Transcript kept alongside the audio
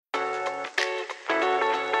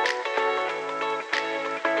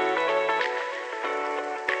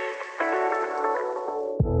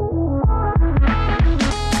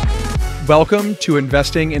Welcome to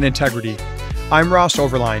Investing in Integrity. I'm Ross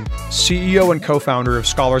Overline, CEO and co-founder of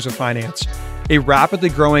Scholars of Finance, a rapidly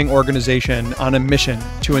growing organization on a mission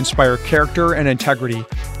to inspire character and integrity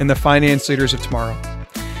in the finance leaders of tomorrow.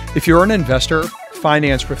 If you're an investor,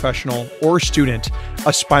 finance professional, or student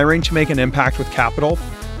aspiring to make an impact with capital,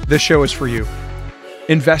 this show is for you.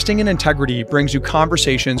 Investing in Integrity brings you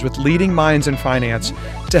conversations with leading minds in finance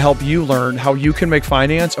to help you learn how you can make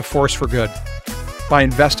finance a force for good by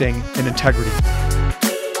investing in integrity.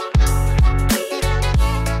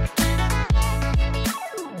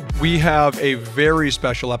 We have a very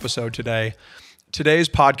special episode today. Today's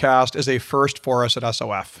podcast is a first for us at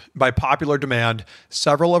SOF. By popular demand,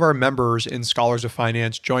 several of our members in Scholars of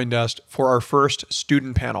Finance joined us for our first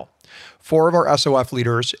student panel. 4 of our SOF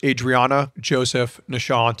leaders, Adriana, Joseph,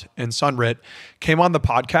 Nishant, and Sunrit, came on the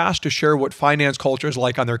podcast to share what finance culture is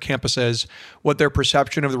like on their campuses, what their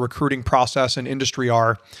perception of the recruiting process and industry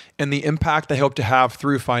are, and the impact they hope to have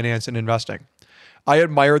through finance and investing. I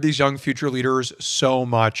admire these young future leaders so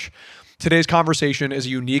much. Today's conversation is a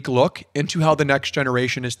unique look into how the next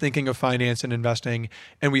generation is thinking of finance and investing,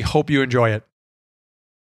 and we hope you enjoy it.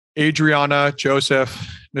 Adriana, Joseph,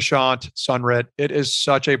 Nishant, Sunrit, it is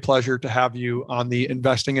such a pleasure to have you on the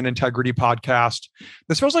Investing in Integrity podcast.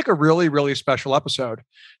 This feels like a really, really special episode.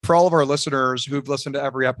 For all of our listeners who've listened to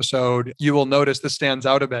every episode, you will notice this stands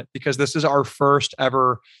out a bit because this is our first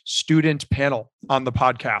ever student panel on the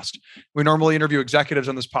podcast. We normally interview executives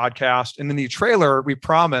on this podcast, and in the trailer, we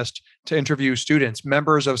promised to interview students,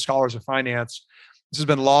 members of Scholars of Finance. This has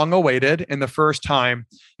been long awaited and the first time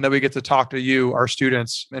that we get to talk to you, our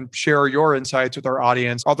students, and share your insights with our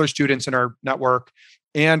audience, other students in our network,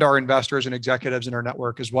 and our investors and executives in our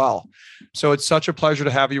network as well. So it's such a pleasure to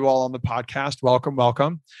have you all on the podcast. Welcome,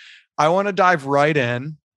 welcome. I want to dive right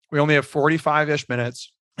in. We only have 45-ish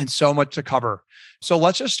minutes and so much to cover. So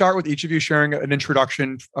let's just start with each of you sharing an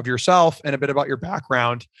introduction of yourself and a bit about your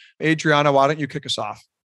background. Adriana, why don't you kick us off?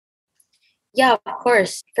 Yeah, of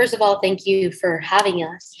course. First of all, thank you for having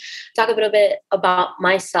us. Talk a little bit about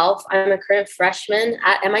myself. I'm a current freshman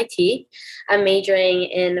at MIT. I'm majoring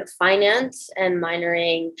in finance and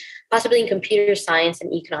minoring possibly in computer science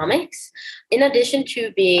and economics. In addition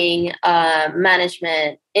to being a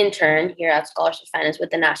management intern here at Scholars of Finance with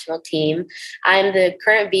the national team, I'm the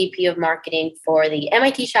current VP of marketing for the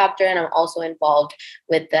MIT chapter, and I'm also involved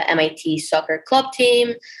with the MIT soccer club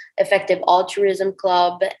team, Effective Altruism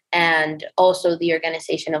Club, and also the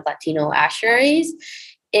Organization of Latino Actuaries.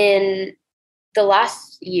 In the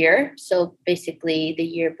last year, so basically the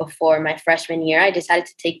year before my freshman year, I decided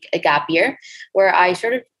to take a gap year where I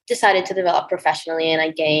sort of decided to develop professionally,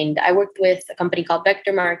 and I worked with a company called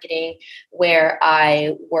Vector Marketing, where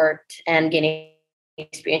I worked and gained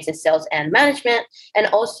experience in sales and management. And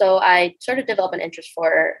also I sort of developed an interest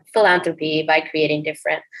for philanthropy by creating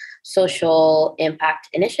different social impact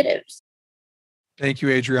initiatives. Thank you,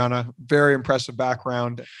 Adriana. Very impressive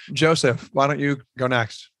background. Joseph, why don't you go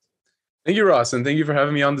next? Thank you, Ross, and thank you for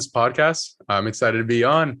having me on this podcast. I'm excited to be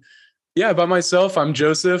on. Yeah, about myself, I'm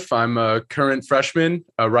Joseph. I'm a current freshman,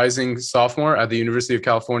 a rising sophomore at the University of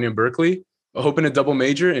California, Berkeley, hoping to double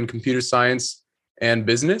major in computer science and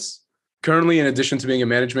business. Currently, in addition to being a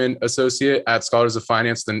management associate at Scholars of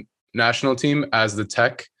Finance, the national team as the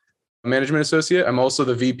tech management associate, I'm also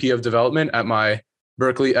the VP of development at my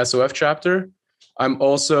Berkeley SOF chapter. I'm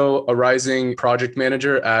also a rising project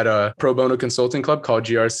manager at a pro bono consulting club called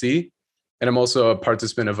GRC. And I'm also a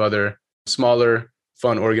participant of other smaller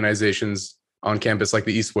fun organizations on campus like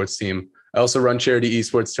the esports team. I also run charity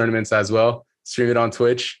esports tournaments as well, stream it on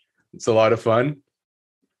Twitch. It's a lot of fun.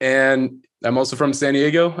 And I'm also from San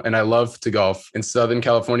Diego, and I love to golf. In Southern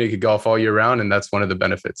California, you could golf all year round, and that's one of the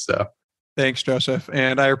benefits. So, thanks, Joseph.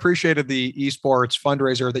 And I appreciated the esports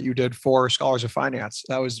fundraiser that you did for Scholars of Finance.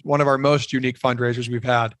 That was one of our most unique fundraisers we've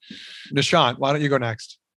had. Nishant, why don't you go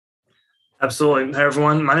next? Absolutely. Hey,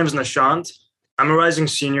 everyone. My name is Nishant. I'm a rising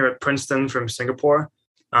senior at Princeton from Singapore.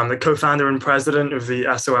 I'm the co-founder and president of the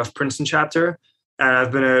SOF Princeton chapter, and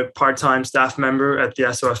I've been a part-time staff member at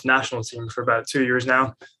the SOF national team for about 2 years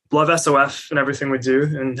now. Love SOF and everything we do,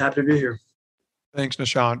 and happy to be here. Thanks,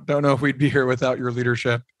 Nishant. Don't know if we'd be here without your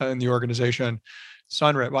leadership in the organization.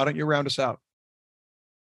 Sunrit, why don't you round us out?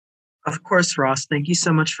 Of course, Ross. Thank you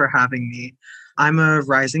so much for having me. I'm a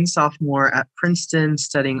rising sophomore at Princeton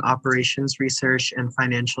studying operations research and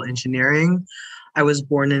financial engineering. I was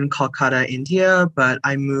born in Kolkata, India, but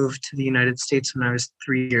I moved to the United States when I was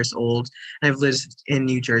 3 years old, and I've lived in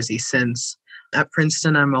New Jersey since. At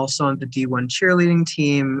Princeton, I'm also on the D1 cheerleading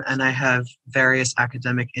team, and I have various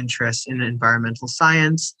academic interests in environmental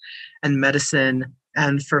science and medicine,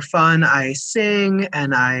 And for fun, I sing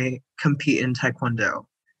and I compete in Taekwondo.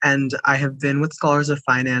 And I have been with Scholars of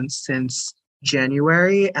Finance since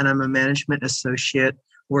January, and I'm a management associate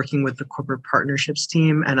working with the corporate partnerships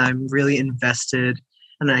team. And I'm really invested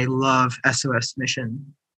and I love SOF's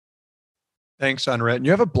mission. Thanks, Sunrit. And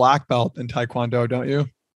you have a black belt in Taekwondo, don't you?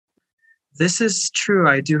 This is true.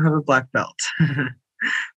 I do have a black belt.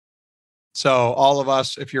 So all of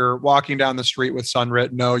us, if you're walking down the street with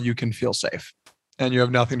Sunrit, know you can feel safe and you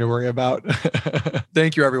have nothing to worry about.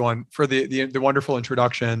 Thank you, everyone, for the wonderful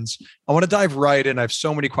introductions. I want to dive right in. I have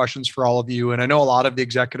so many questions for all of you. And I know a lot of the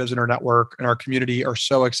executives in our network and our community are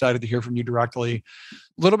so excited to hear from you directly.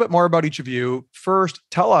 A little bit more about each of you. First,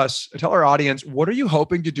 tell our audience, what are you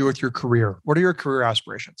hoping to do with your career? What are your career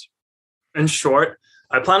aspirations? In short,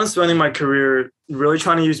 I plan on spending my career really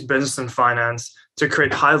trying to use business and finance to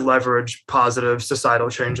create high leverage, positive societal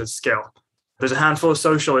change at scale. There's a handful of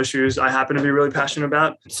social issues I happen to be really passionate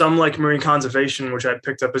about. Some like marine conservation, which I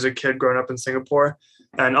picked up as a kid growing up in Singapore,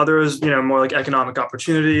 and others, more like economic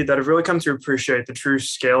opportunity that I've really come to appreciate the true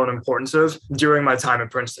scale and importance of during my time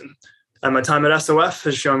at Princeton. And my time at SOF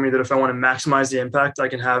has shown me that if I want to maximize the impact I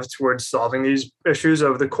can have towards solving these issues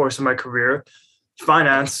over the course of my career,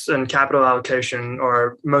 finance and capital allocation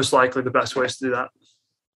are most likely the best ways to do that.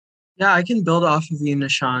 Yeah, I can build off of you,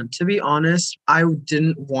 Nishant. To be honest, I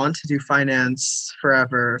didn't want to do finance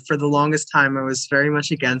forever. For the longest time, I was very much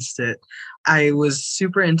against it. I was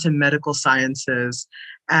super into medical sciences.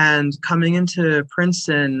 And coming into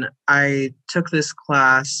Princeton, I took this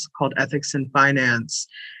class called Ethics in Finance.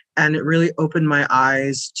 And it really opened my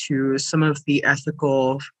eyes to some of the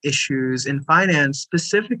ethical issues in finance,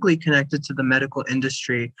 specifically connected to the medical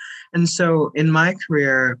industry. And so in my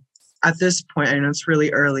career, at this point, I know it's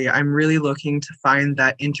really early, I'm really looking to find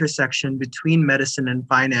that intersection between medicine and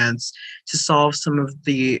finance to solve some of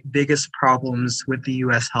the biggest problems with the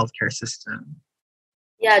US healthcare system.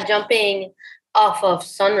 Yeah, jumping off of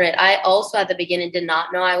Sunrit, I also at the beginning did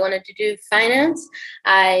not know I wanted to do finance.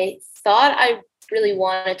 I thought I really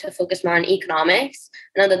wanted to focus more on economics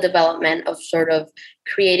and on the development of sort of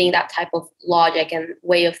creating that type of logic and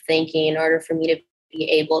way of thinking in order for me to be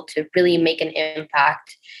able to really make an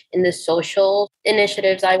impact in the social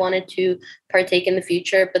initiatives I wanted to partake in the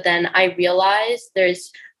future. But then I realized there's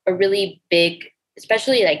a really big,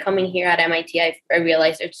 especially like coming here at MIT, I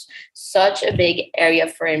realized there's such a big area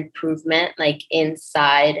for improvement, like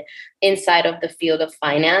inside of the field of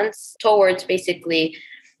finance towards basically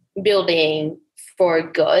building for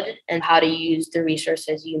good and how to use the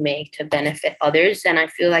resources you make to benefit others. And I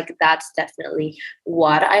feel like that's definitely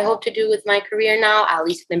what I hope to do with my career now, at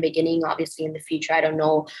least in the beginning. Obviously, in the future, I don't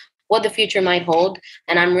know what the future might hold.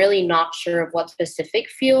 And I'm really not sure of what specific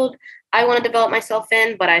field I want to develop myself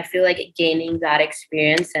in, but I feel like gaining that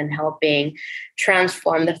experience and helping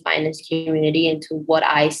transform the finance community into what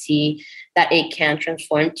I see that it can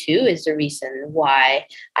transform to is the reason why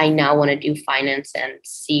I now want to do finance and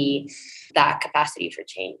see that capacity for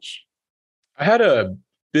change. I had a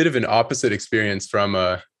bit of an opposite experience from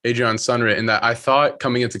Adrian Sunrit in that I thought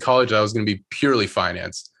coming into college I was going to be purely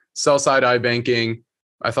finance, sell-side iBanking.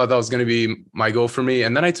 I thought that was going to be my goal for me.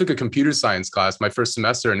 And then I took a computer science class my first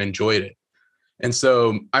semester and enjoyed it. And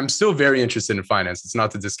so I'm still very interested in finance. It's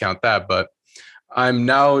not to discount that, but I'm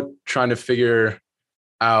now trying to figure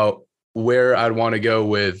out where I'd want to go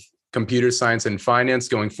with computer science and finance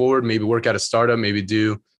going forward, maybe work at a startup, maybe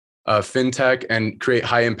do fintech and create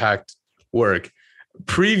high impact work.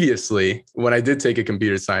 Previously, when I did take a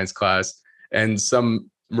computer science class, and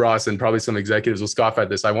some Ross and probably some executives will scoff at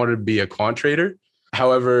this, I wanted to be a quant trader.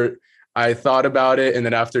 However, I thought about it. And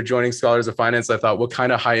then after joining Scholars of Finance, I thought, what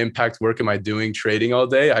kind of high impact work am I doing trading all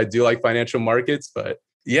day? I do like financial markets, but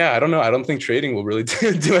yeah, I don't know. I don't think trading will really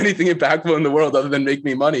do anything impactful in the world other than make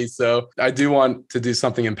me money. So I do want to do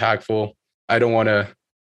something impactful. I don't want to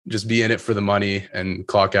just be in it for the money and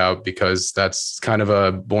clock out, because that's kind of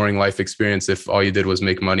a boring life experience if all you did was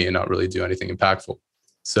make money and not really do anything impactful.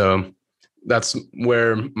 So that's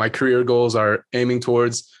where my career goals are aiming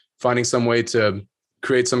towards, finding some way to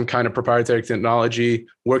create some kind of proprietary technology,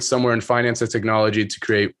 work somewhere in finance and technology to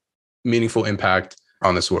create meaningful impact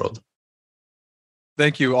on this world.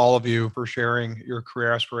 Thank you, all of you, for sharing your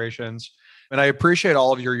career aspirations. And I appreciate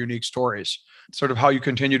all of your unique stories, sort of how you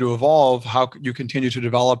continue to evolve, how you continue to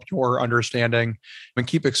develop your understanding and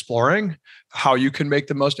keep exploring how you can make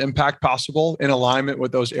the most impact possible in alignment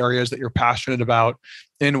with those areas that you're passionate about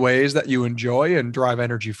in ways that you enjoy and drive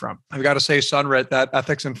energy from. I've got to say, Sunrit, that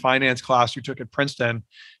ethics and finance class you took at Princeton,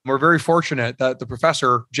 we're very fortunate that the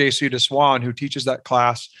professor, J.C. DeSwan, who teaches that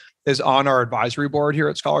class, is on our advisory board here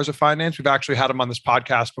at Scholars of Finance. We've actually had him on this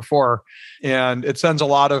podcast before, and it sends a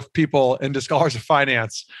lot of people into Scholars of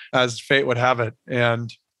Finance as fate would have it.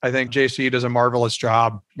 And I think JC does a marvelous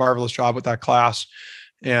job with that class.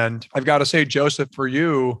 And I've got to say, Joseph, for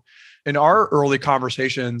you, in our early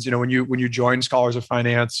conversations, when you joined Scholars of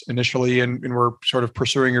Finance initially and were sort of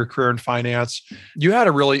pursuing your career in finance, you had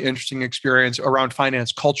a really interesting experience around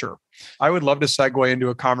finance culture. I would love to segue into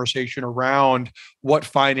a conversation around what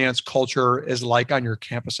finance culture is like on your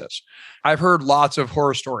campuses. I've heard lots of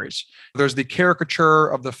horror stories. There's the caricature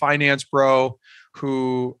of the finance bro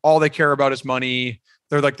who all they care about is money.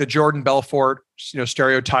 They're like the Jordan Belfort,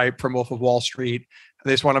 stereotype from Wolf of Wall Street.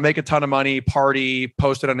 They just want to make a ton of money, party,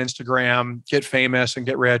 post it on Instagram, get famous and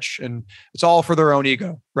get rich. And it's all for their own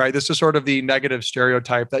ego, right? This is sort of the negative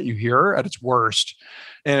stereotype that you hear at its worst.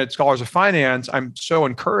 And at Scholars of Finance, I'm so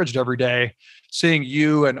encouraged every day seeing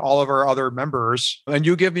you and all of our other members. And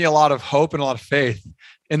you give me a lot of hope and a lot of faith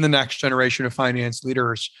in the next generation of finance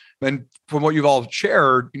leaders. And from what you've all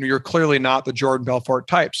shared, you're clearly not the Jordan Belfort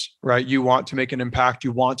types, right? You want to make an impact.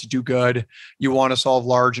 You want to do good. You want to solve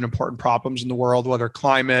large and important problems in the world, whether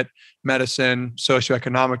climate, medicine,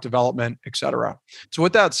 socioeconomic development, et cetera. So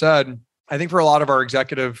with that said, I think for a lot of our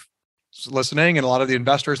executive listening and a lot of the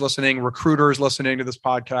investors listening, recruiters listening to this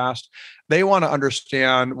podcast, they want to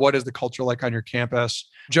understand what is the culture like on your campus.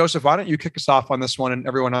 Joseph, why don't you kick us off on this one and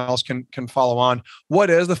everyone else can follow on. What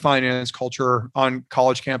is the finance culture on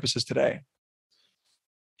college campuses today?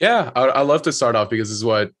 Yeah, I'd love to start off because this is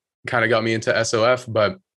what kind of got me into SOF.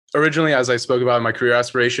 But originally, as I spoke about my career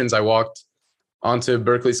aspirations, I walked onto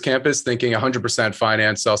Berkeley's campus thinking 100%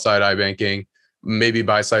 finance, sell-side iBanking, maybe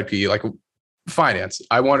buy-side PE, like finance.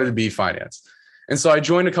 I wanted to be finance. And so I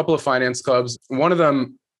joined a couple of finance clubs. One of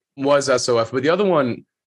them was SOF, but the other one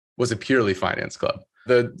was a purely finance club.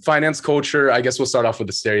 The finance culture, I guess we'll start off with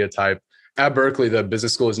the stereotype. At Berkeley, the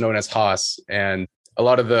business school is known as Haas. And a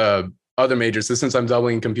lot of the other majors, so since I'm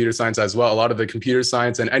doubling in computer science as well, a lot of the computer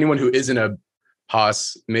science and anyone who isn't a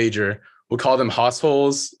Haas major will call them Haas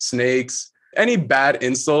holes, snakes, any bad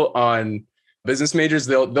insult on business majors,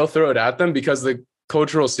 they'll throw it at them because the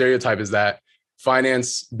cultural stereotype is that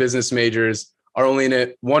finance business majors are only in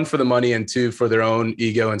it, one, for the money, and two, for their own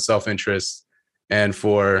ego and self-interest, and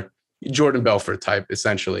for Jordan Belfort type,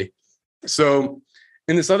 essentially. So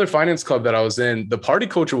in this other finance club that I was in, the party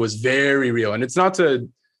culture was very real. And it's not to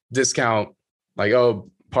discount like, oh,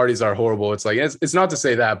 parties are horrible. It's like, it's not to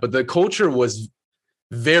say that, but the culture was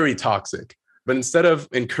very toxic. But instead of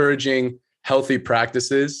encouraging healthy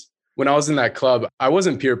practices, when I was in that club, I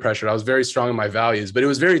wasn't peer pressured. I was very strong in my values, but it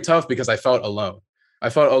was very tough because I felt alone. I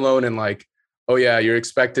felt alone in like, oh yeah, you're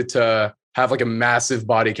expected to have like a massive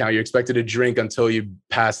body count. You're expected to drink until you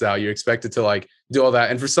pass out. You're expected to like do all that.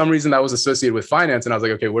 And for some reason that was associated with finance. And I was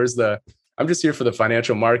like, okay, I'm just here for the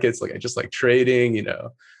financial markets. Like I just like trading,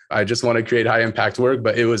 I just want to create high impact work,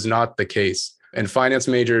 but it was not the case. And finance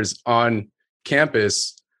majors on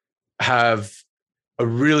campus have a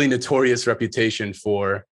really notorious reputation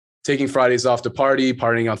for taking Fridays off to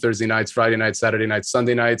partying on Thursday nights, Friday nights, Saturday nights,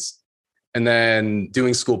 Sunday nights, and then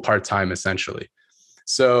doing school part-time essentially.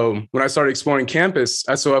 So when I started exploring campus,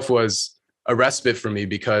 SOF was a respite for me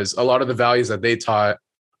because a lot of the values that they taught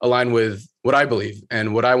align with what I believe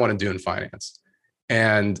and what I want to do in finance.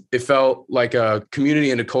 And it felt like a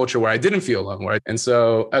community and a culture where I didn't feel alone. Right? And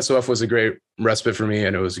so SOF was a great respite for me,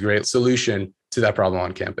 and it was a great solution to that problem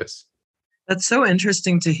on campus. That's so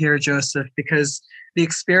interesting to hear, Joseph, because the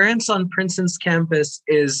experience on Princeton's campus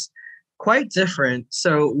is quite different.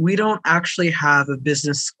 So we don't actually have a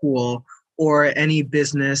business school or any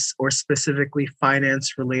business or specifically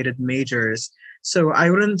finance related majors. So I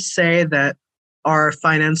wouldn't say that our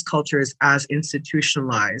finance culture is as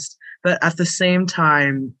institutionalized, but at the same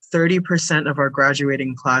time, 30% of our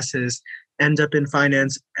graduating classes end up in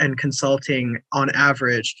finance and consulting on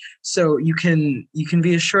average. So you can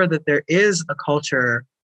be assured that there is a culture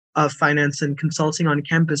of finance and consulting on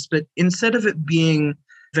campus, but instead of it being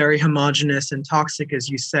very homogenous and toxic, as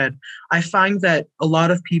you said, I find that a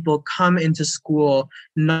lot of people come into school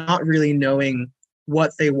not really knowing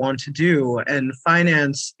what they want to do. And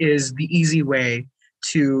finance is the easy way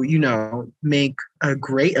to, make a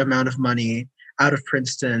great amount of money out of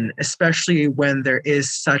Princeton, especially when there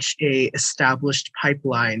is such a established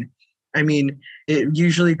pipeline. I mean, it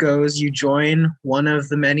usually goes, you join one of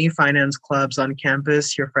the many finance clubs on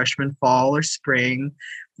campus your freshman, fall, or spring.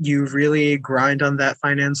 You really grind on that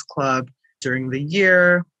finance club during the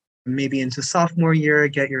year, maybe into sophomore year,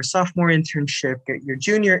 get your sophomore internship, get your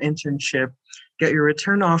junior internship, get your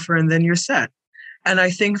return offer, and then you're set. And I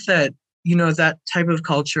think that that type of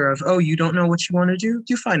culture of, oh, you don't know what you want to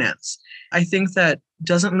do finance. I think that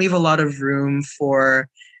doesn't leave a lot of room for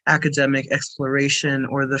academic exploration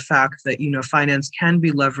or the fact that, finance can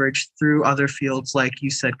be leveraged through other fields, like you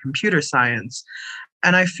said, computer science.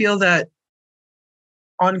 And I feel that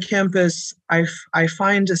on campus, I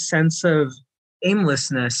find a sense of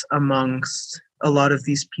aimlessness amongst a lot of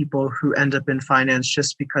these people who end up in finance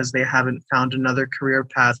just because they haven't found another career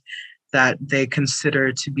path that they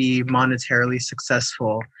consider to be monetarily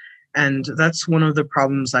successful. And that's one of the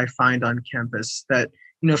problems I find on campus, that,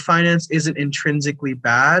 finance isn't intrinsically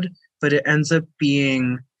bad, but it ends up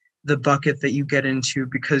being the bucket that you get into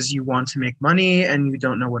because you want to make money and you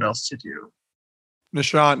don't know what else to do.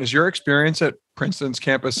 Nishant, is your experience at Princeton's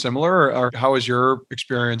campus similar, or how is your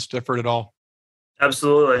experience different at all?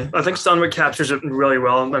 Absolutely. I think Sunwood captures it really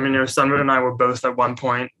well. I mean, Sunwood and I were both at one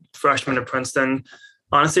point freshmen at Princeton.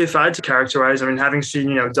 Honestly, if I had to characterize, having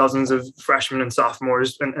seen, dozens of freshmen and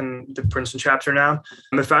sophomores in the Princeton chapter now,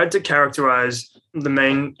 if I had to characterize the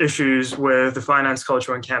main issues with the finance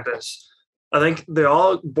culture on campus, I think they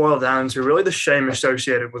all boil down to really the shame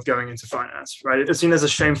associated with going into finance, right? It's seen as a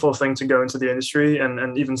shameful thing to go into the industry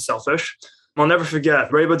and even selfish. I'll never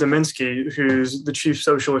forget Reba Dominski, who's the Chief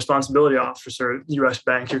Social Responsibility Officer at US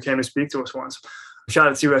Bank, who came to speak to us once. Shout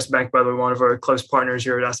out to US Bank, by the way, one of our close partners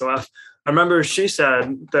here at SOF. I remember she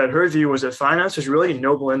said that her view was that finance is really a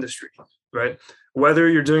noble industry, right? Whether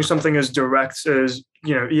you're doing something as direct as,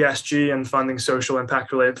 ESG and funding social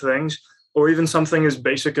impact related things, or even something as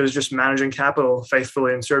basic as just managing capital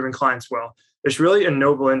faithfully and serving clients well. It's really a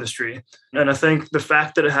noble industry. And I think the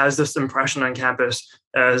fact that it has this impression on campus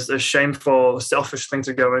as a shameful, selfish thing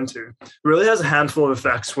to go into really has a handful of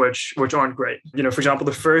effects which aren't great. For example,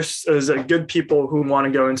 the first is that good people who want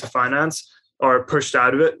to go into finance are pushed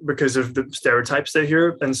out of it because of the stereotypes they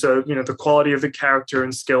hear. And so, the quality of the character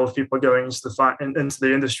and skill of people going into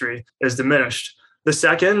the industry is diminished. The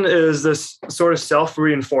second is this sort of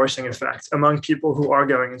self-reinforcing effect among people who are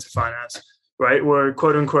going into finance, right? Where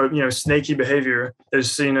quote unquote, snaky behavior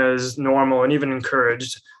is seen as normal and even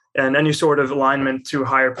encouraged. And any sort of alignment to a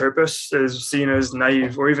higher purpose is seen as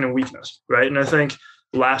naive or even a weakness, right? And I think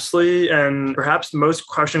lastly, and perhaps most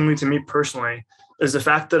crushingly to me personally, is the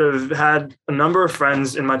fact that I've had a number of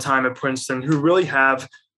friends in my time at Princeton who really have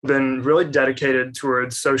been really dedicated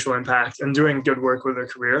towards social impact and doing good work with their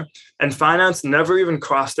career. And finance never even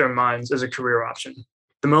crossed their minds as a career option.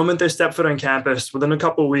 The moment they step foot on campus, within a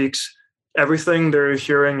couple of weeks, everything they're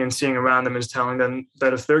hearing and seeing around them is telling them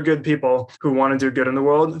that if they're good people who want to do good in the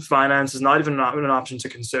world, finance is not even an option to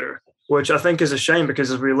consider, which I think is a shame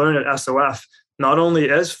because as we learn at SOF, not only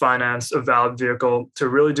is finance a valid vehicle to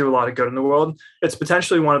really do a lot of good in the world, it's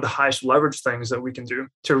potentially one of the highest leverage things that we can do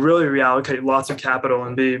to really reallocate lots of capital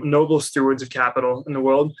and be noble stewards of capital in the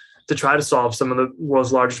world to try to solve some of the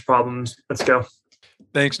world's largest problems at scale.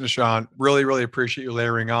 Thanks, Nishant. Really, really appreciate you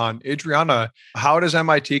layering on. Adriana, how does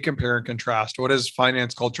MIT compare and contrast? What is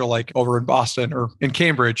finance culture like over in Boston or in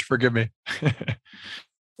Cambridge? Forgive me.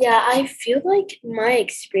 Yeah, I feel like my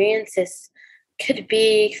experiences could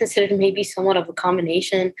be considered maybe somewhat of a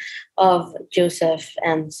combination of Joseph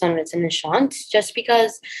and Sunrit and Nishant, just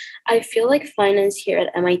because I feel like finance here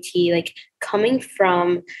at MIT, like coming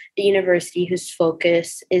from a university whose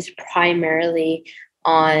focus is primarily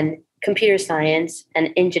on computer science and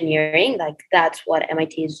engineering, like that's what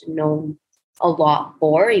MIT is known a lot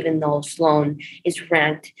for, even though Sloan is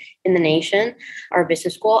ranked in the nation, our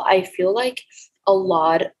business school. I feel like a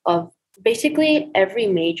lot of basically every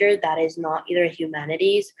major that is not either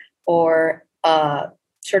humanities or a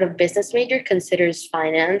sort of business major considers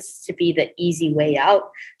finance to be the easy way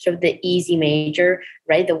out, sort of the easy major,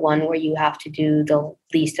 right? The one where you have to do the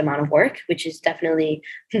least amount of work, which is definitely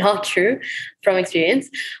not true from experience.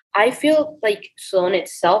 I feel like Sloan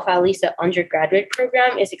itself, at least the undergraduate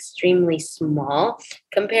program, is extremely small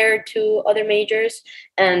compared to other majors.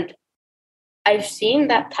 And I've seen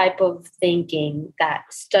that type of thinking, that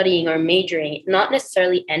studying or majoring, not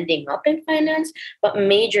necessarily ending up in finance, but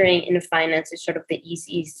majoring in finance is sort of the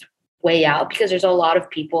easiest way out because there's a lot of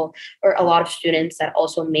people or a lot of students that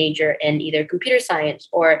also major in either computer science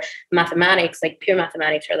or mathematics, like pure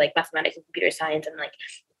mathematics or like mathematics and computer science and like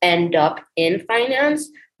end up in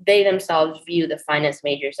finance. They themselves view the finance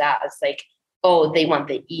majors as like, oh, they want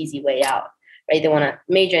the easy way out, right? They want to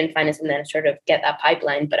major in finance and then sort of get that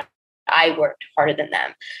pipeline. But I worked harder than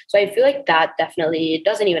them. So I feel like that definitely, it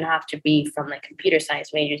doesn't even have to be from like computer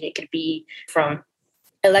science majors. It could be from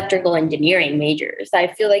electrical engineering majors. I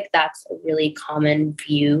feel like that's a really common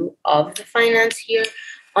view of the finance here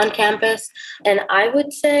on campus. And I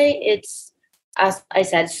would say it's As I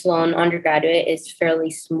said, Sloan undergraduate is fairly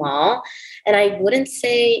small. And I wouldn't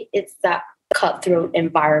say it's that cutthroat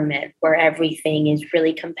environment where everything is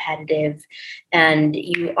really competitive and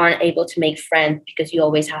you aren't able to make friends because you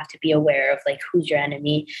always have to be aware of like who's your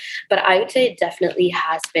enemy. But I would say it definitely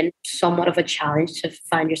has been somewhat of a challenge to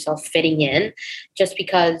find yourself fitting in just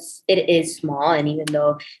because it is small. And even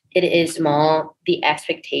though it is small, the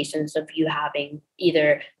expectations of you having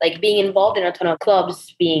either like being involved in a ton of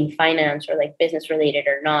clubs, being finance or like business related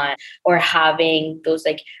or not, or having those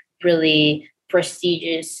like really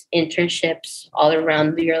prestigious internships all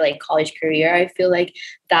around your like college career, I feel like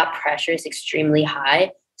that pressure is extremely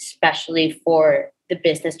high, especially for the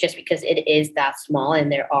business, just because it is that small and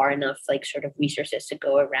there are enough like sort of resources to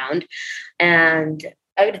go around. And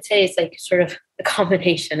I would say it's like sort of a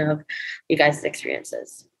combination of you guys'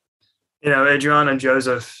 experiences. Adrian and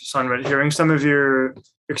Joseph, Sunrit, hearing some of your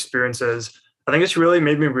experiences, I think it's really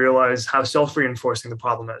made me realize how self-reinforcing the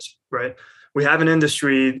problem is, right? We have an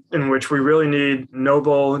industry in which we really need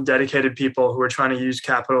noble, dedicated people who are trying to use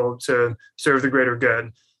capital to serve the greater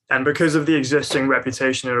good. And because of the existing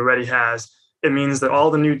reputation it already has, it means that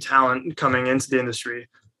all the new talent coming into the industry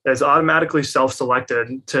is automatically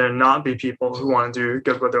self-selected to not be people who want to do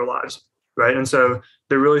good with their lives, right? And so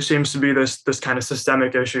there really seems to be this kind of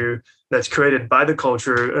systemic issue that's created by the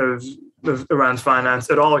culture of around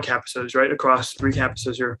finance at all our campuses, right? Across 3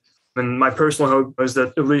 campuses here. And my personal hope is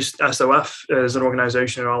that at least SOF as an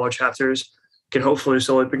organization in all our chapters can hopefully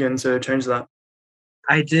slowly begin to change that.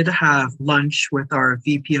 I did have lunch with our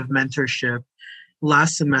VP of mentorship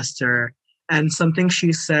last semester, and something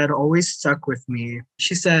she said always stuck with me.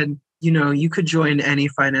 She said, you could join any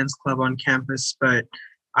finance club on campus, but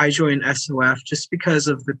I joined SOF just because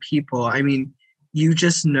of the people. I mean, you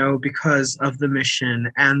just know because of the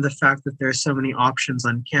mission and the fact that there's so many options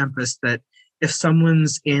on campus that if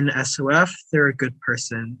someone's in SOF, they're a good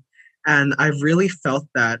person. And I've really felt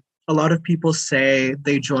that. A lot of people say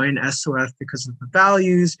they join SOF because of the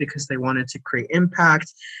values, because they wanted to create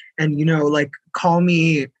impact. And, call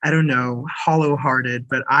me, I don't know, hollow-hearted,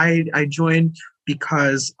 but I joined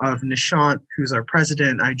because of Nishant, who's our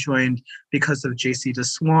president. I joined because of JC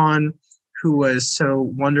DeSwan, who was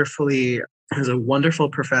as a wonderful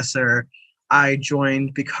professor. I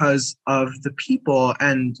joined because of the people.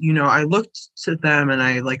 And, I looked to them and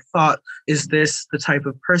I thought, is this the type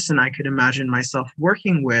of person I could imagine myself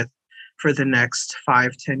working with for the next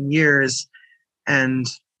 5-10 years? And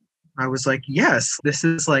I was like, yes, this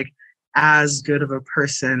is as good of a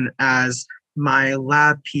person as my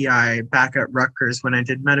lab PI back at Rutgers when I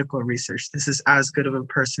did medical research. This is as good of a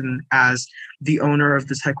person as the owner of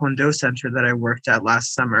the Taekwondo center that I worked at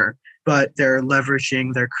last summer. But they're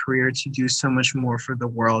leveraging their career to do so much more for the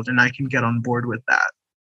world. And I can get on board with that.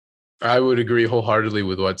 I would agree wholeheartedly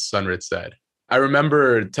with what Sunrit said. I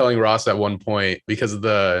remember telling Ross at one point, because of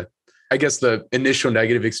the initial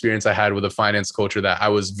negative experience I had with the finance culture, that I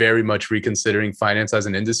was very much reconsidering finance as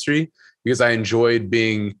an industry because I enjoyed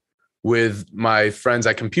being with my friends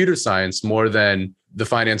at computer science more than the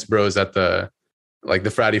finance bros at the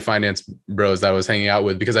fratty finance bros that I was hanging out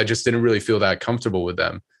with, because I just didn't really feel that comfortable with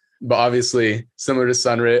them. But obviously, similar to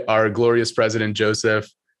Sunrit, our glorious president, Joseph,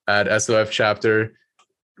 at SOF chapter,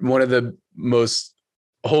 one of the most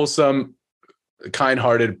wholesome,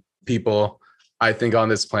 kind-hearted people, I think, on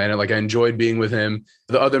this planet. I enjoyed being with him.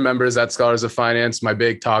 The other members at Scholars of Finance, my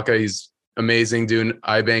big Taka, he's amazing doing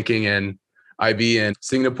iBanking and IB in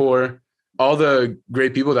Singapore. All the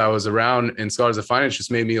great people that I was around in Scholars of Finance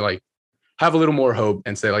just made me have a little more hope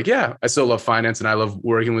and say yeah, I still love finance and I love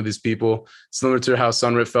working with these people. Similar to how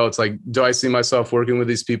Sunrit felt, do I see myself working with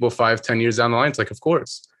these people 5-10 years down the line? It's of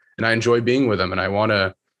course. And I enjoy being with them and I want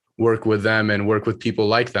to work with them and work with people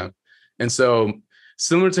like them. And so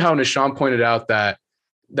similar to how Nishant pointed out that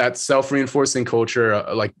self-reinforcing culture,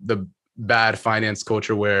 the bad finance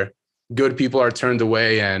culture where good people are turned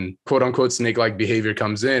away and quote unquote snake-like behavior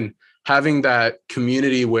comes in, having that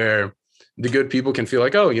community where the good people can feel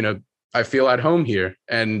I feel at home here,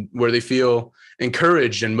 and where they feel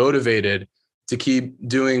encouraged and motivated to keep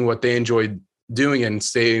doing what they enjoy doing and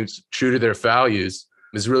staying true to their values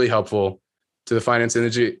is really helpful to the finance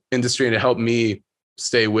industry, and it helped me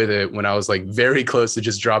stay with it when I was very close to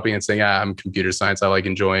just dropping and saying, I'm computer science. I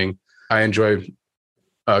enjoy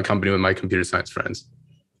company with my computer science friends.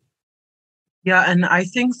 Yeah, and I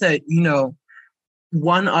think that,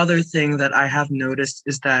 one other thing that I have noticed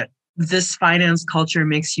is that this finance culture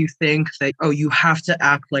makes you think that, you have to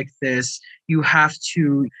act like this. You have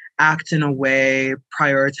to act in a way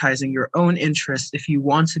prioritizing your own interests if you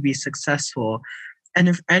want to be successful. And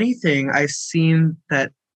if anything, I've seen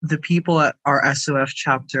that the people at our SOF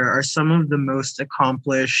chapter are some of the most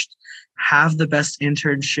accomplished, have the best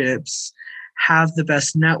internships, have the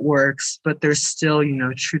best networks, but they're still,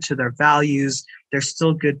 true to their values. They're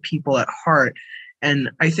still good people at heart. And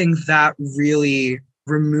I think that really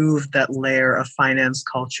removed that layer of finance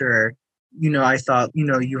culture. I thought,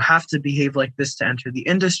 you have to behave like this to enter the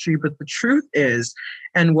industry. But the truth is,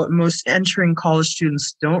 and what most entering college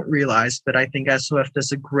students don't realize, but I think SOF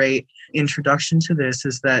does a great introduction to this,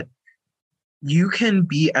 is that you can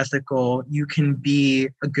be ethical, you can be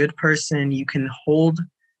a good person, you can hold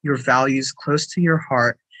your values close to your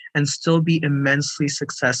heart and still be immensely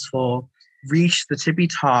successful, reach the tippy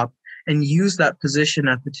top, and use that position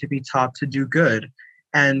at the tippy top to do good.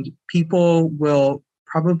 And people will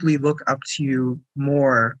probably look up to you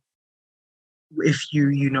more if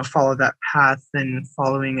you follow that path than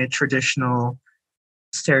following a traditional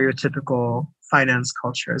stereotypical finance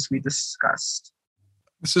culture, as we discussed.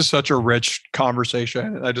 This is such a rich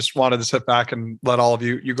conversation. I just wanted to sit back and let all of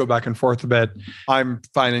you go back and forth a bit. I'm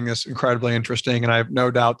finding this incredibly interesting, and I have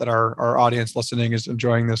no doubt that our audience listening is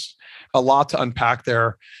enjoying this. A lot to unpack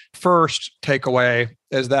there. First takeaway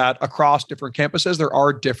is that across different campuses, there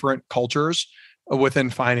are different cultures within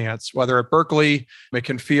finance. Whether at Berkeley, it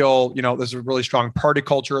can feel, there's a really strong party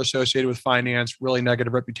culture associated with finance, really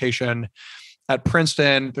negative reputation. At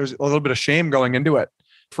Princeton, there's a little bit of shame going into it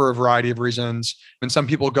for a variety of reasons. And some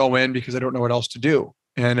people go in because they don't know what else to do.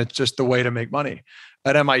 And it's just the way to make money.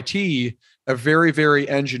 At MIT, a very, very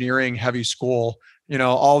engineering heavy school,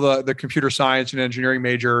 all the computer science and engineering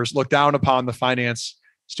majors look down upon the finance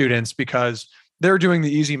students because they're doing the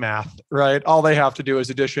easy math, right? All they have to do is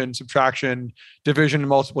addition, subtraction, division, and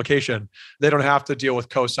multiplication. They don't have to deal with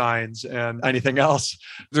cosines and anything else.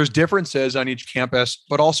 There's differences on each campus,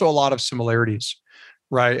 but also a lot of similarities,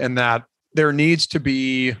 right? And that there needs to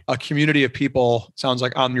be a community of people, sounds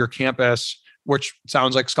like on your campus, which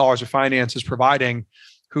sounds like Scholars of Finance is providing,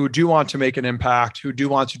 who do want to make an impact, who do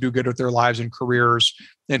want to do good with their lives and careers,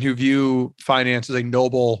 and who view finance as a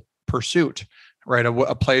noble pursuit, right?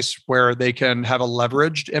 A place where they can have a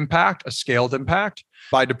leveraged impact, a scaled impact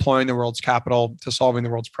by deploying the world's capital to solving the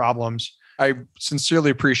world's problems. I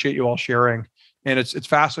sincerely appreciate you all sharing. And it's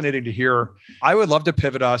fascinating to hear. I would love to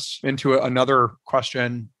pivot us into another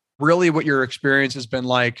question, really what your experience has been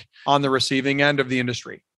like on the receiving end of the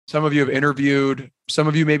industry. Some of you have interviewed, some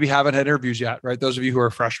of you maybe haven't had interviews yet, right? Those of you who are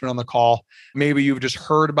freshmen on the call, maybe you've just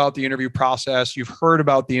heard about the interview process, you've heard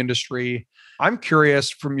about the industry. I'm curious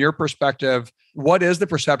from your perspective, what is the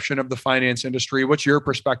perception of the finance industry? What's your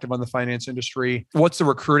perspective on the finance industry? What's the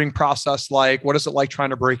recruiting process like? What is it like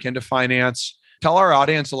trying to break into finance? Tell our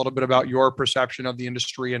audience a little bit about your perception of the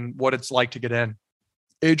industry and what it's like to get in.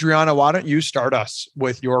 Adriana, why don't you start us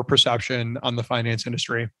with your perception on the finance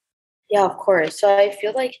industry? Yeah, of course. So I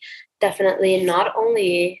feel like definitely not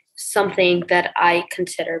only something that I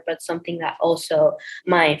consider, but something that also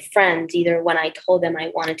my friends, either when I told them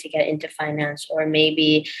I wanted to get into finance, or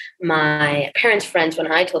maybe my parents' friends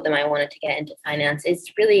when I told them I wanted to get into finance,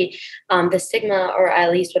 it's really the stigma, or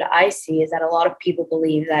at least what I see, is that a lot of people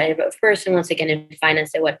believe that if a person wants to get into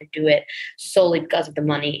finance, they want to do it solely because of the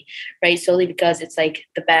money, right? Solely because it's like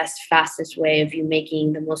the best, fastest way of you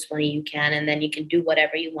making the most money you can, and then you can do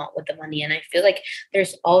whatever you want with the money. And I feel like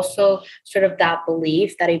there's also sort of that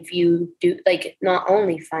belief that if you do, like, not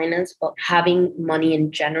only finance, but having money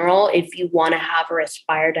in general, if you want to have or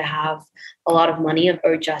aspire to have a lot of money,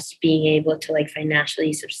 or just being able to like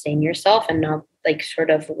financially sustain yourself and not like sort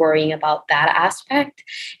of worrying about that aspect,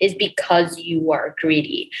 is because you are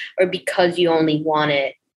greedy, or because you only want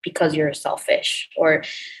it because you're selfish, or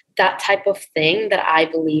that type of thing, that I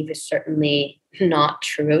believe is certainly not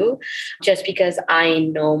true. Just because I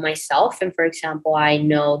know myself, and for example, I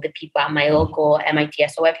know the people at my local MIT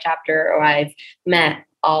SOF chapter, or I've met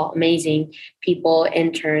all amazing people,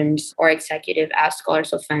 interns or executive at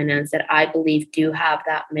Scholars of Finance, that I believe do have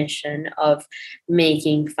that mission of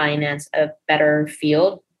making finance a better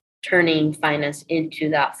field, turning finance into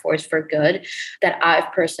that force for good, that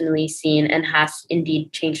I've personally seen and has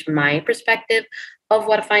indeed changed my perspective of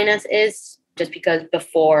what finance is. Just because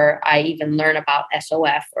before I even learn about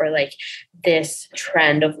SOF, or like this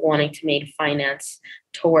trend of wanting to make finance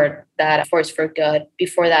toward that force for good,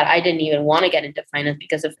 before that, I didn't even want to get into finance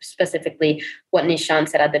because of specifically what Nishant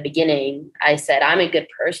said at the beginning. I said, I'm a good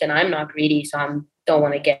person. I'm not greedy. So I don't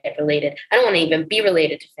want to get related. I don't want to even be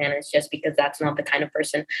related to finance, just because that's not the kind of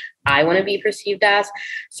person I want to be perceived as.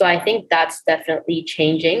 So I think that's definitely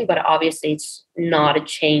changing, but obviously it's not a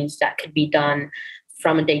change that could be done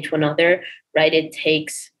from a day to another, right? It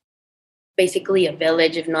takes basically a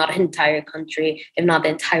village, if not an entire country, if not the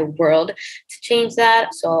entire world to change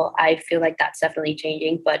that. So I feel like that's definitely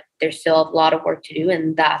changing, but there's still a lot of work to do.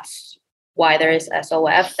 And that's why there is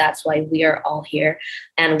SOF. That's why we are all here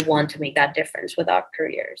and want to make that difference with our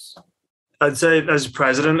careers. I'd say as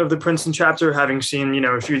president of the Princeton chapter, having seen,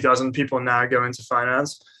 a few dozen people now go into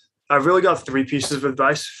finance, I've really got 3 pieces of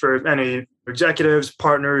advice for any executives,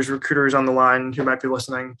 partners, recruiters on the line who might be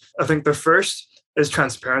listening. I think the first is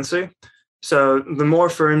transparency. So the more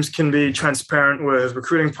firms can be transparent with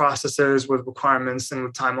recruiting processes, with requirements, and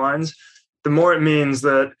with timelines, the more it means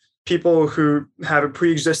that people who have a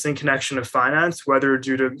pre-existing connection to finance, whether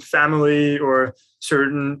due to family or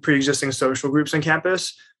certain pre-existing social groups on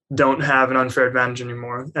campus, don't have an unfair advantage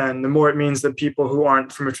anymore. And the more it means that people who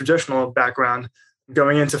aren't from a traditional background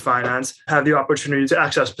going into finance have the opportunity to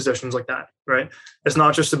access positions like that, right? It's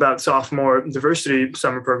not just about sophomore diversity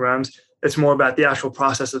summer programs. It's more about the actual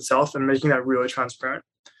process itself and making that really transparent.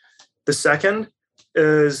 The second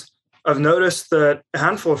is I've noticed that a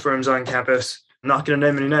handful of firms on campus, I'm not going to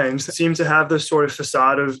name any names, seem to have this sort of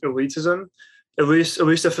facade of elitism, at least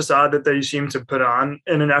a facade that they seem to put on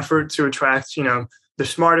in an effort to attract, the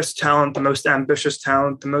smartest talent, the most ambitious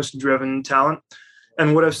talent, the most driven talent.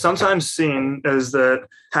 And what I've sometimes seen is that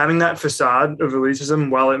having that facade of elitism,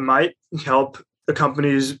 while it might help the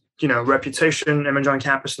company's, reputation, image on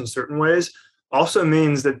campus in certain ways, also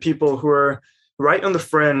means that people who are right on the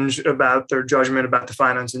fringe about their judgment about the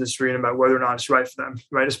finance industry and about whether or not it's right for them,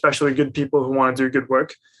 right? Especially good people who want to do good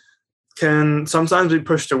work can sometimes be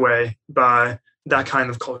pushed away by that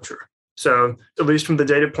kind of culture. So at least from the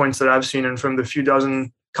data points that I've seen and from the few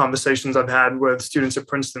dozen conversations I've had with students at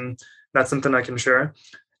Princeton, that's something I can share.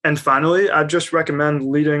 And finally, I'd just recommend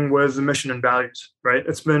leading with the mission and values, right?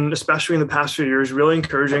 It's been, especially in the past few years, really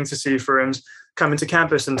encouraging to see firms come into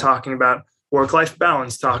campus and talking about work-life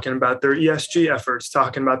balance, talking about their ESG efforts,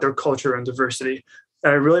 talking about their culture and diversity.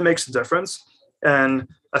 And it really makes a difference. And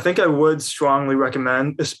I think I would strongly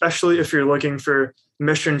recommend, especially if you're looking for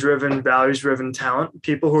mission-driven, values-driven talent,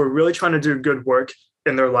 people who are really trying to do good work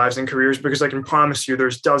in their lives and careers, because I can promise you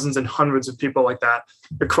there's dozens and hundreds of people like that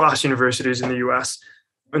across universities in the US.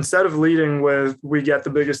 Instead of leading with, we get the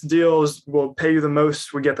biggest deals, we'll pay you the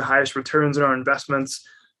most, we get the highest returns in our investments,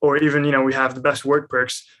 or even, we have the best work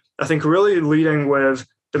perks, I think really leading with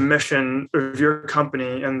the mission of your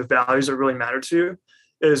company and the values that really matter to you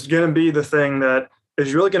is going to be the thing that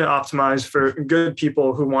is really going to optimize for good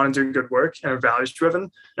people who want to do good work and are values driven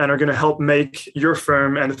and are going to help make your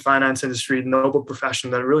firm and the finance industry the noble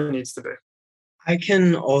profession that it really needs to be. I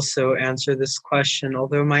can also answer this question,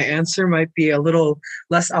 although my answer might be a little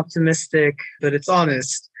less optimistic, but it's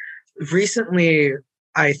honest. Recently,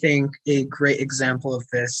 I think a great example of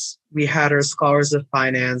this, we had our Scholars of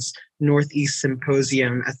Finance Northeast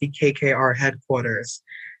Symposium at the KKR headquarters.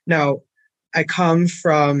 Now, I come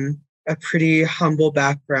from a pretty humble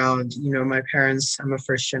background. My parents, I'm a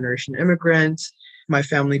first-generation immigrant. My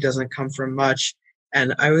family doesn't come from much.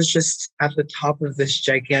 And I was just at the top of this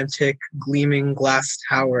gigantic gleaming glass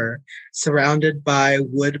tower surrounded by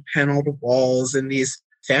wood-paneled walls and these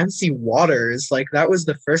fancy waters. Like, that was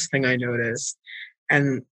the first thing I noticed.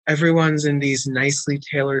 And everyone's in these nicely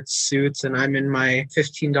tailored suits, and I'm in my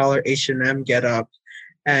 $15 H&M getup.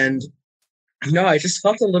 And I just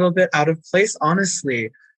felt a little bit out of place,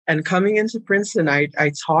 honestly. And coming into Princeton, I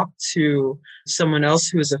talked to someone else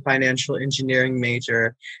who was a financial engineering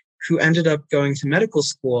major who ended up going to medical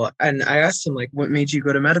school. And I asked him, what made you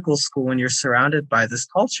go to medical school when you're surrounded by this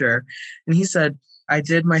culture? And he said, I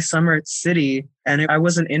did my summer at City, and I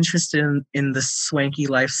wasn't interested in the swanky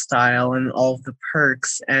lifestyle and all of the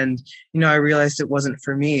perks. And, I realized it wasn't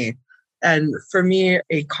for me. And for me,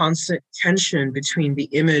 a constant tension between the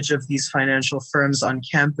image of these financial firms on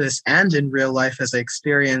campus and in real life as I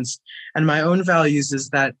experienced, and my own values is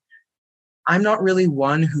that I'm not really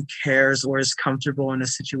one who cares or is comfortable in a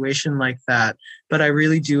situation like that, but I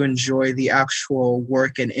really do enjoy the actual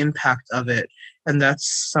work and impact of it. And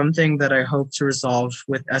that's something that I hope to resolve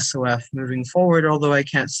with SOF moving forward, although I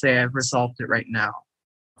can't say I've resolved it right now.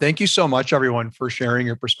 Thank you so much, everyone, for sharing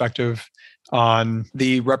your perspective on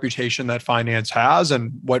the reputation that finance has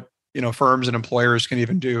and what firms and employers can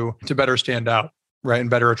even do to better stand out, right, and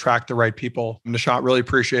better attract the right people. Nishant, really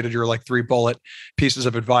appreciated your 3 bullet pieces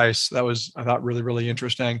of advice. That was, I thought, really, really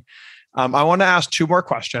interesting. I want to ask 2 more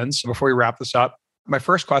questions before we wrap this up. My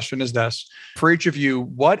first question is this: for each of you,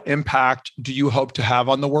 what impact do you hope to have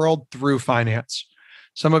on the world through finance?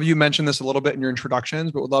 Some of you mentioned this a little bit in your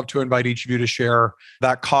introductions, but would love to invite each of you to share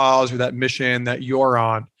that cause or that mission that you're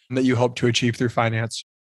on and that you hope to achieve through finance.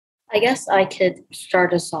 I guess I could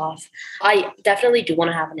start us off. I definitely do want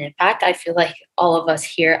to have an impact. I feel like all of us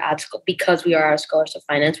here at school, because we are our scholars of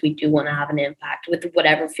finance, we do want to have an impact with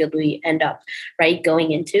whatever field we end up, right,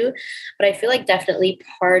 going into. But I feel like definitely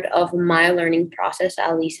part of my learning process,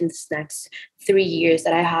 at least in this next 3 years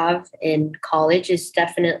that I have in college, is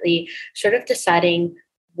definitely sort of deciding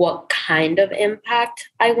what kind of impact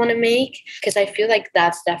I want to make. Because I feel like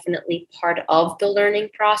that's definitely part of the learning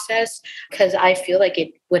process. Because I feel like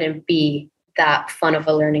it wouldn't be that fun of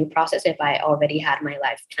a learning process if I already had my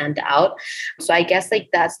life planned out. So I guess like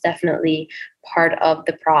that's definitely part of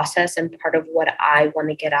the process and part of what I want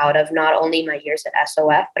to get out of not only my years at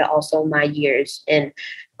SOF, but also my years in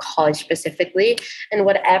college specifically. And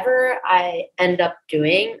whatever I end up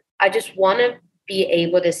doing, I just want to be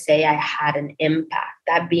able to say I had an impact.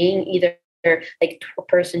 That being either like a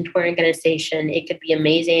person to an organization, it could be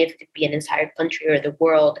amazing, it could be an entire country or the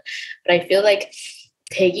world. But I feel like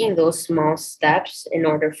taking those small steps in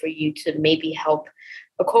order for you to maybe help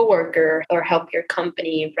a coworker or help your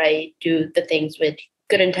company, right, do the things with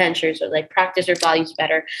good intentions or like practice your values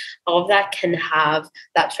better, all of that can have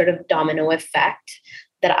that sort of domino effect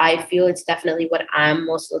that I feel it's definitely what I'm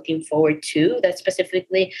most looking forward to. That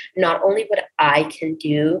specifically not only what I can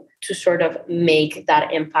do to sort of make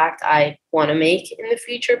that impact I want to make in the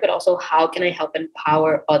future, but also how can I help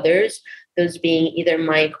empower others, those being either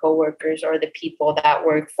my coworkers or the people that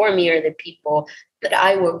work for me or the people that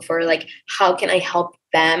I work for. Like, how can I help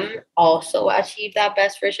them also achieve that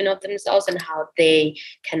best version of themselves, and how they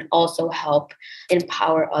can also help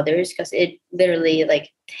empower others? Because it literally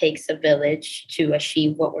like takes a village to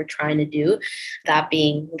achieve what we're trying to do, that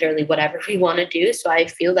being literally whatever we want to do. So I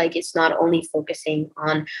feel like it's not only focusing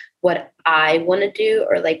on what I want to do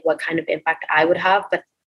or like what kind of impact I would have, but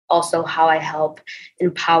also how I help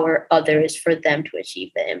empower others for them to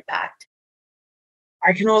achieve the impact.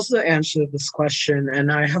 I can also answer this question,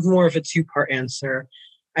 and I have more of a two-part answer.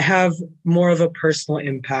 I have more of a personal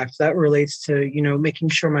impact that relates to, making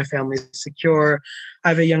sure my family is secure. I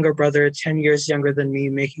have a younger brother, 10 years younger than me,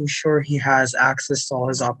 making sure he has access to all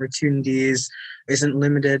his opportunities, isn't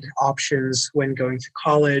limited options when going to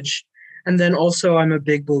college. And then also I'm a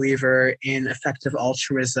big believer in effective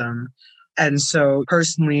altruism. And so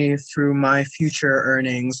personally, through my future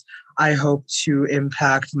earnings, I hope to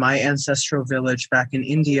impact my ancestral village back in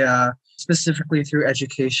India, specifically through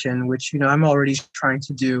education, which, I'm already trying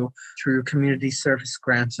to do through community service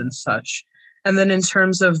grants and such. And then in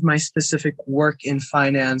terms of my specific work in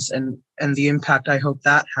finance and the impact I hope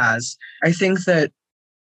that has, I think that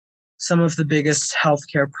some of the biggest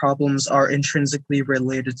healthcare problems are intrinsically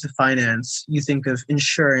related to finance. You think of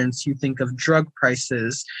insurance, you think of drug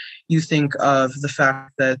prices, you think of the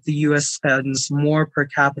fact that the US spends more per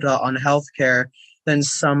capita on healthcare than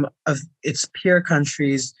some of its peer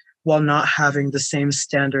countries while not having the same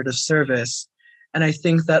standard of service. And I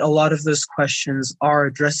think that a lot of those questions are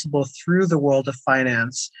addressable through the world of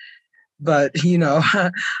finance. But,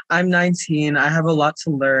 I'm 19. I have a lot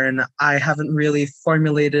to learn. I haven't really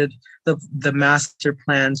formulated the master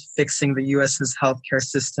plan to fixing the US's healthcare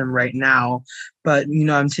system right now. But,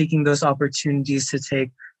 I'm taking those opportunities to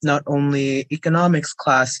take not only economics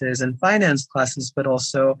classes and finance classes, but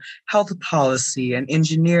also health policy and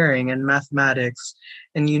engineering and mathematics.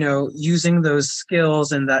 And, using those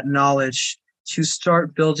skills and that knowledge to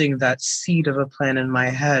start building that seed of a plan in my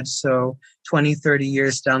head. So 20, 30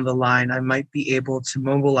 years down the line, I might be able to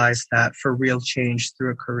mobilize that for real change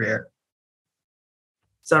through a career.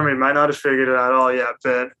 Somebody might not have figured it out all yet,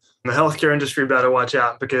 but the healthcare industry better watch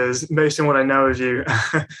out, because based on what I know of you,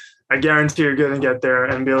 I guarantee you're going to get there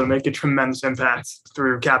and be able to make a tremendous impact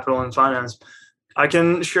through capital and finance. I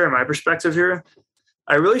can share my perspective here.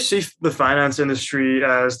 I really see the finance industry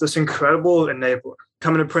as this incredible enabler.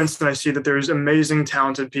 Coming to Princeton, I see that there's amazing,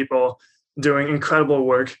 talented people doing incredible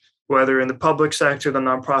work, whether in the public sector, the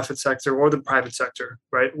nonprofit sector, or the private sector,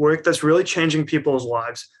 right? Work that's really changing people's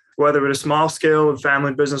lives, whether at a small scale with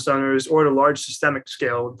family business owners or at a large systemic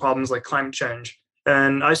scale with problems like climate change.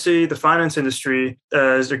 And I see the finance industry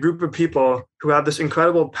as a group of people who have this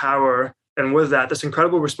incredible power, and with that, this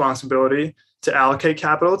incredible responsibility to allocate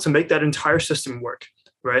capital to make that entire system work,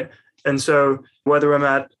 right? And so whether I'm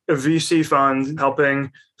at a VC fund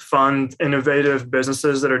helping fund innovative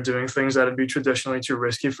businesses that are doing things that would be traditionally too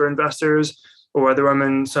risky for investors, or whether I'm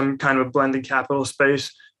in some kind of a blended capital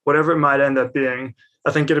space, whatever it might end up being,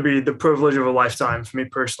 I think it'll be the privilege of a lifetime for me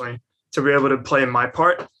personally to be able to play my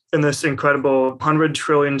part in this incredible $100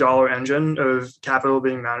 trillion engine of capital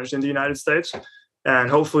being managed in the United States, and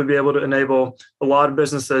hopefully be able to enable a lot of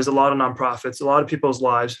businesses, a lot of nonprofits, a lot of people's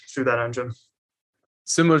lives through that engine.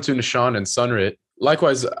 Similar to Nishant and Sunrit,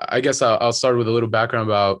 Likewise, I guess I'll start with a little background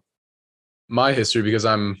about my history because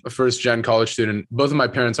I'm a first-gen college student. Both of my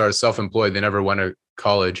parents are self-employed. They never went to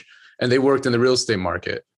college, and they worked in the real estate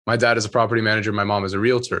market. My dad is a property manager. My mom is a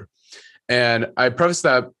realtor. And I preface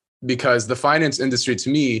that because the finance industry to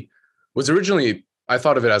me was originally, I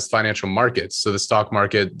thought of it as financial markets. So the stock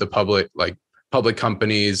market, the public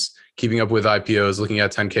companies, keeping up with IPOs, looking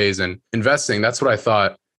at 10Ks and investing. That's what I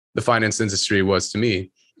thought the finance industry was to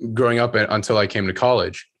me growing up until I came to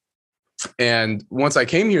college. And once I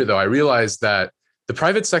came here, though, I realized that the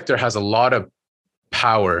private sector has a lot of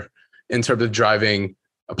power in terms of driving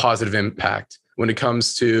a positive impact when it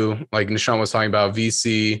comes to, like Nishant was talking about,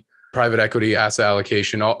 VC, private equity, asset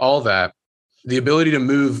allocation, all that. The ability to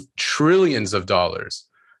move trillions of dollars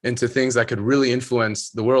into things that could really influence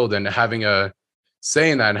the world, and having a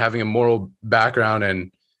say in that, and having a moral background,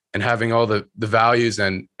 and having all the values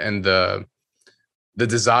and the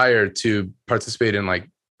desire to participate in like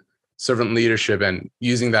servant leadership and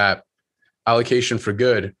using that allocation for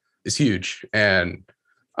good is huge. And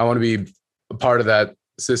I want to be a part of that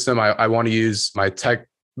system. I want to use my tech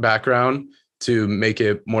background to make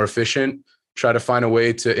it more efficient, try to find a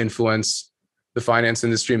way to influence the finance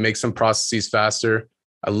industry, make some processes faster.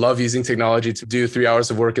 I love using technology to do 3 hours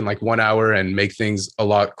of work in like 1 hour and make things a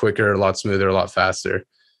lot quicker, a lot smoother, a lot faster.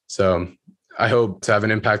 So I hope to have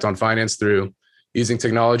an impact on finance through using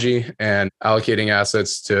technology and allocating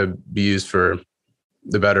assets to be used for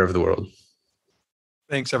the better of the world.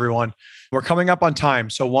 Thanks, everyone. We're coming up on time.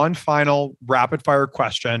 So one final rapid fire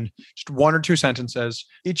question, just 1 or 2 sentences.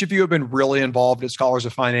 Each of you have been really involved at Scholars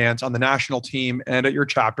of Finance on the national team and at your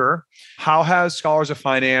chapter. How has Scholars of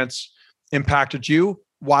Finance impacted you?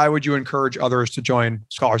 Why would you encourage others to join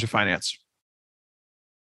Scholars of Finance?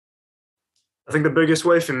 I think the biggest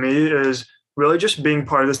way for me is really just being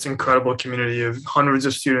part of this incredible community of hundreds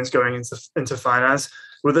of students going into finance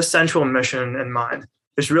with a central mission in mind.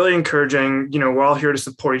 It's really encouraging. We're all here to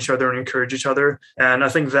support each other and encourage each other. And I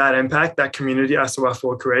think that impact, that community SOF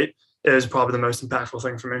will create, is probably the most impactful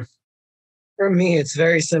thing for me. For me, it's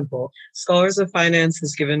very simple. Scholars of Finance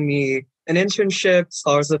has given me an internship.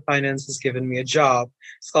 Scholars of Finance has given me a job.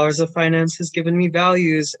 Scholars of Finance has given me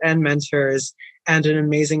values and mentors and an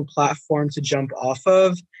amazing platform to jump off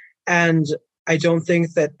of. And I don't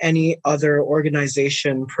think that any other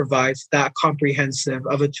organization provides that comprehensive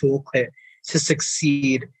of a toolkit to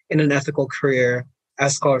succeed in an ethical career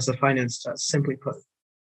as Scholars of Finance does, simply put.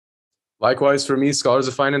 Likewise, for me, Scholars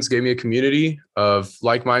of Finance gave me a community of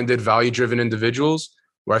like-minded, value-driven individuals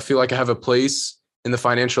where I feel like I have a place in the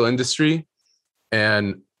financial industry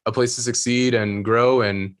and a place to succeed and grow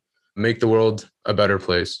and make the world a better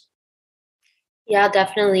place. Yeah,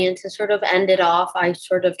 definitely. And to sort of end it off, I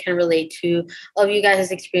sort of can relate to all of you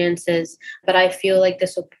guys' experiences, but I feel like the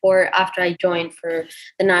support after I joined for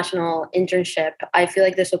the national internship, I feel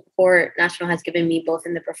like the support National has given me both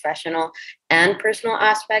in the professional and personal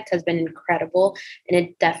aspect has been incredible. And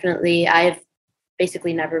it definitely, I've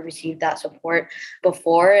basically never received that support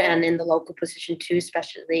before, and in the local position too,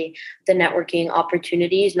 especially the networking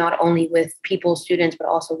opportunities, not only with people, students, but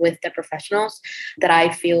also with the professionals, that I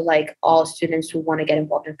feel like all students who want to get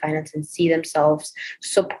involved in finance and see themselves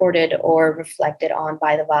supported or reflected on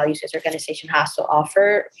by the values this organization has to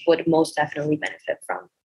offer would most definitely benefit from.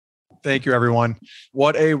 Thank you, everyone.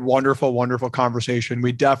 What a wonderful, wonderful conversation.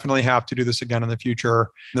 We definitely have to do this again in the future.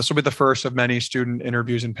 This will be the first of many student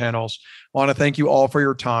interviews and panels. I want to thank you all for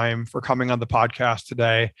your time, for coming on the podcast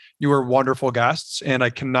today. You were wonderful guests, and I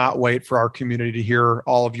cannot wait for our community to hear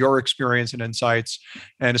all of your experience and insights.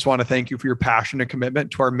 And I just want to thank you for your passion and commitment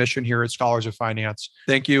to our mission here at Scholars of Finance.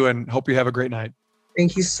 Thank you, and hope you have a great night.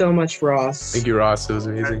 Thank you so much, Ross. Thank you, Ross. It was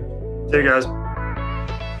amazing. See you guys.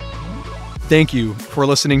 Thank you for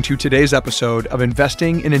listening to today's episode of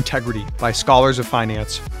Investing in Integrity by Scholars of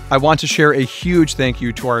Finance. I want to share a huge thank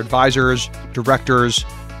you to our advisors, directors,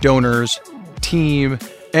 donors, team,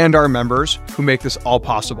 and our members who make this all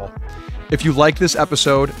possible. If you like this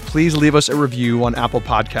episode, please leave us a review on Apple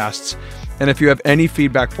Podcasts. And if you have any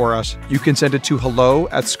feedback for us, you can send it to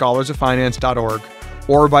hello@scholarsoffinance.org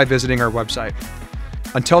or by visiting our website.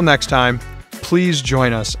 Until next time, please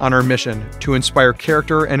join us on our mission to inspire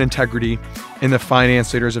character and integrity in the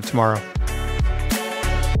finance leaders of tomorrow.